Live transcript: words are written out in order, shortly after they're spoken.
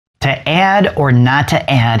To add or not to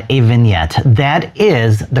add a vignette, that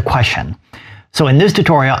is the question. So in this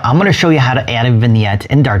tutorial, I'm going to show you how to add a vignette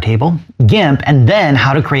in Dartable, GIMP, and then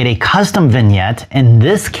how to create a custom vignette, in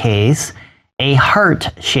this case, a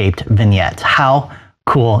heart-shaped vignette. How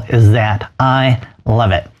cool is that? I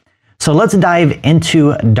love it. So let's dive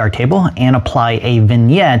into Dartable and apply a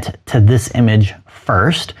vignette to this image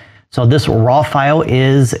first. So this raw file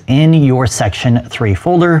is in your section 3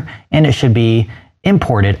 folder, and it should be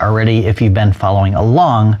imported already if you've been following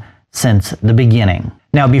along since the beginning.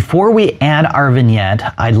 Now, before we add our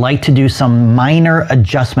vignette, I'd like to do some minor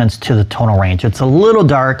adjustments to the tonal range. It's a little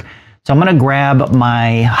dark, so I'm going to grab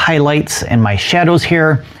my highlights and my shadows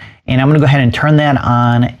here, and I'm going to go ahead and turn that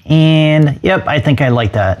on, and yep, I think I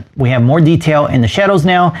like that. We have more detail in the shadows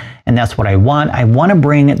now, and that's what I want. I want to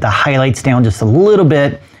bring the highlights down just a little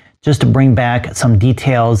bit, just to bring back some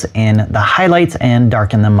details in the highlights and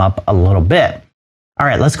darken them up a little bit. All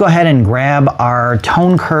right, let's go ahead and grab our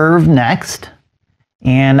tone curve next.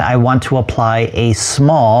 And I want to apply a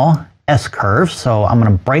small S curve. So I'm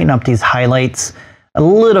going to brighten up these highlights a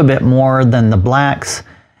little bit more than the blacks.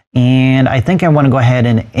 And I think I want to go ahead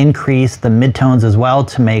and increase the midtones as well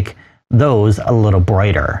to make those a little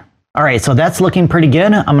brighter. All right, so that's looking pretty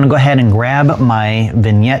good. I'm going to go ahead and grab my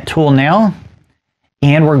vignette tool now.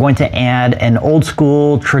 And we're going to add an old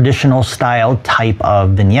school traditional style type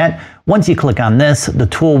of vignette. Once you click on this, the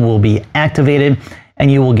tool will be activated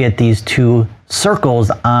and you will get these two circles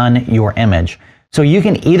on your image. So you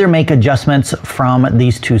can either make adjustments from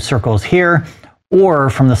these two circles here or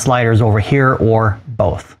from the sliders over here, or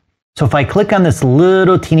both. So if I click on this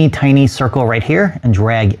little teeny tiny circle right here and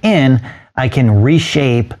drag in, I can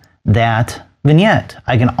reshape that vignette.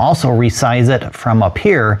 I can also resize it from up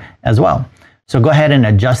here as well. So go ahead and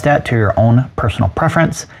adjust that to your own personal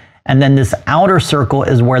preference. And then this outer circle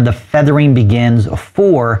is where the feathering begins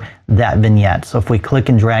for that vignette. So if we click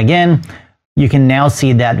and drag in, you can now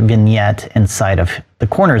see that vignette inside of the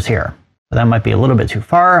corners here. So that might be a little bit too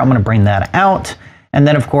far. I'm going to bring that out. And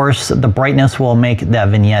then of course, the brightness will make that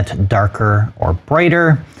vignette darker or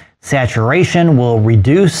brighter. Saturation will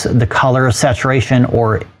reduce the color saturation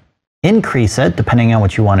or increase it depending on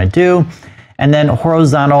what you want to do. And then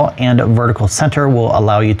horizontal and vertical center will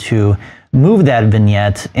allow you to move that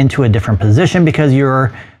vignette into a different position because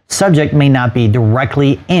your subject may not be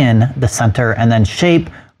directly in the center, and then shape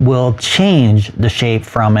will change the shape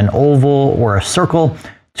from an oval or a circle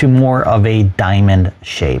to more of a diamond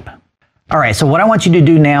shape. All right, so what I want you to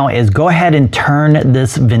do now is go ahead and turn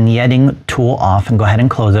this vignetting tool off and go ahead and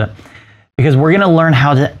close it, because we're going to learn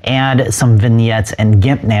how to add some vignettes in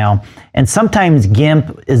GIMP now. And sometimes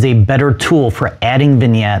GIMP is a better tool for adding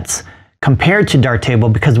vignettes compared to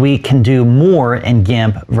Dartable because we can do more in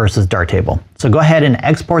GIMP versus Dartable. So go ahead and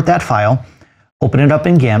export that file, open it up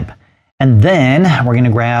in GIMP, and then we're going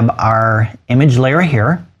to grab our image layer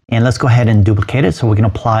here, and let's go ahead and duplicate it so we can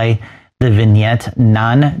apply the vignette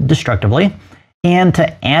non-destructively. And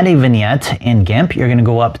to add a vignette in GIMP, you're going to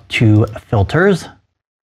go up to Filters,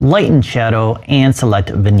 Lighten Shadow, and select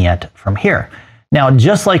Vignette from here. Now,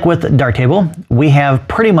 just like with Dartable, we have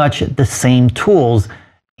pretty much the same tools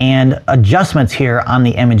and adjustments here on the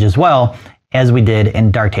image as well as we did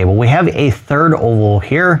in Dartable. We have a third oval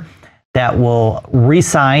here that will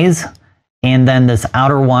resize, and then this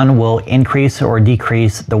outer one will increase or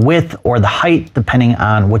decrease the width or the height depending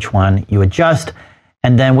on which one you adjust.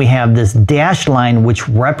 And then we have this dashed line which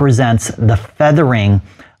represents the feathering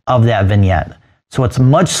of that vignette. So it's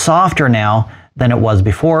much softer now than it was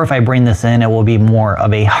before. If I bring this in, it will be more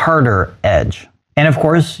of a harder edge. And of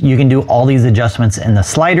course, you can do all these adjustments in the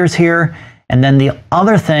sliders here. And then the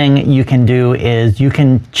other thing you can do is you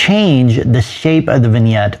can change the shape of the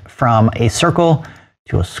vignette from a circle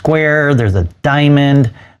to a square. There's a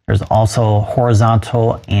diamond. There's also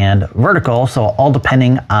horizontal and vertical. So all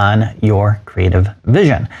depending on your creative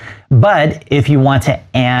vision. But if you want to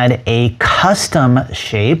add a custom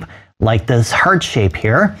shape like this heart shape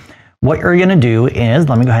here, what you're going to do is,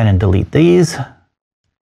 let me go ahead and delete these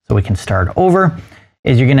so we can start over,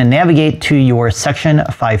 is you're going to navigate to your section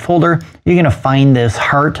 5 folder. You're going to find this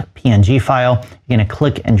heart PNG file. You're going to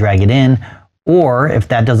click and drag it in, or if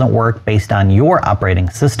that doesn't work based on your operating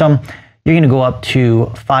system, you're going to go up to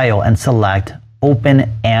File and select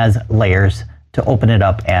Open as Layers to open it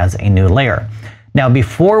up as a new layer. Now,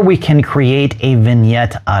 before we can create a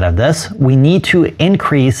vignette out of this, we need to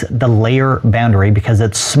increase the layer boundary because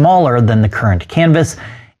it's smaller than the current canvas.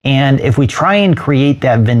 And if we try and create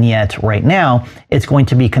that vignette right now, it's going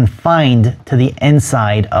to be confined to the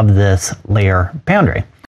inside of this layer boundary.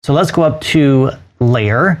 So let's go up to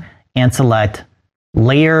Layer and select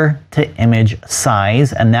layer to image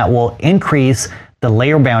size, and that will increase the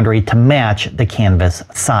layer boundary to match the canvas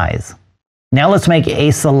size. Now let's make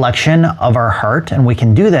a selection of our heart, and we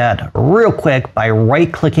can do that real quick by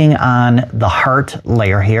right-clicking on the heart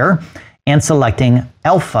layer here and selecting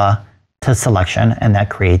alpha to selection, and that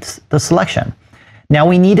creates the selection. Now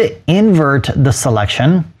we need to invert the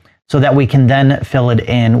selection so that we can then fill it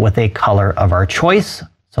in with a color of our choice.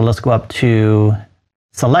 So let's go up to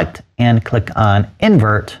select and click on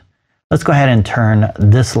invert. Let's go ahead and turn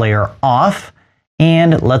this layer off.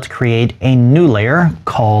 And let's create a new layer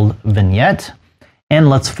called vignette,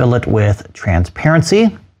 and let's fill it with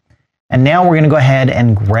transparency. And now we're going to go ahead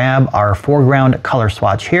and grab our foreground color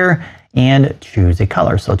swatch here and choose a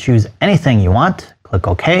color. So choose anything you want, click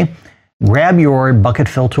OK. Grab your bucket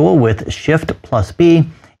fill tool with Shift+B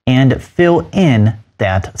and fill in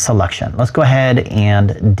that selection. Let's go ahead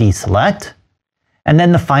and deselect. And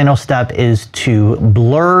then the final step is to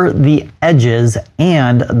blur the edges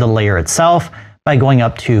and the layer itself by going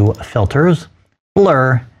up to Filters,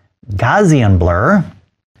 Blur, Gaussian Blur,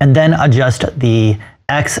 and then adjust the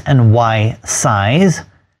X and Y size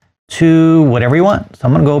to whatever you want. So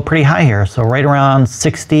I'm going to go pretty high here, so right around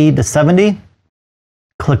 60 to 70.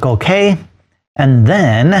 Click OK, and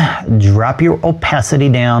then drop your opacity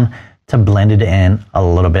down to blend it in a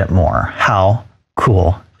little bit more. How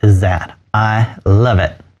cool is that? I love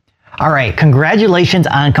it. All right, congratulations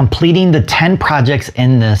on completing the 10 projects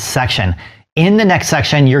in this section. In the next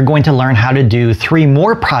section, you're going to learn how to do 3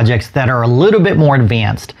 more projects that are a little bit more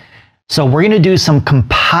advanced. So we're going to do some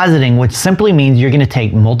compositing, which simply means you're going to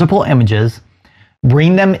take multiple images,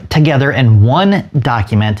 bring them together in one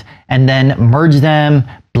document, and then merge them,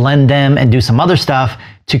 blend them, and do some other stuff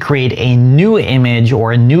to create a new image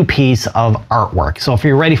or a new piece of artwork. So if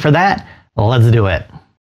you're ready for that, let's do it.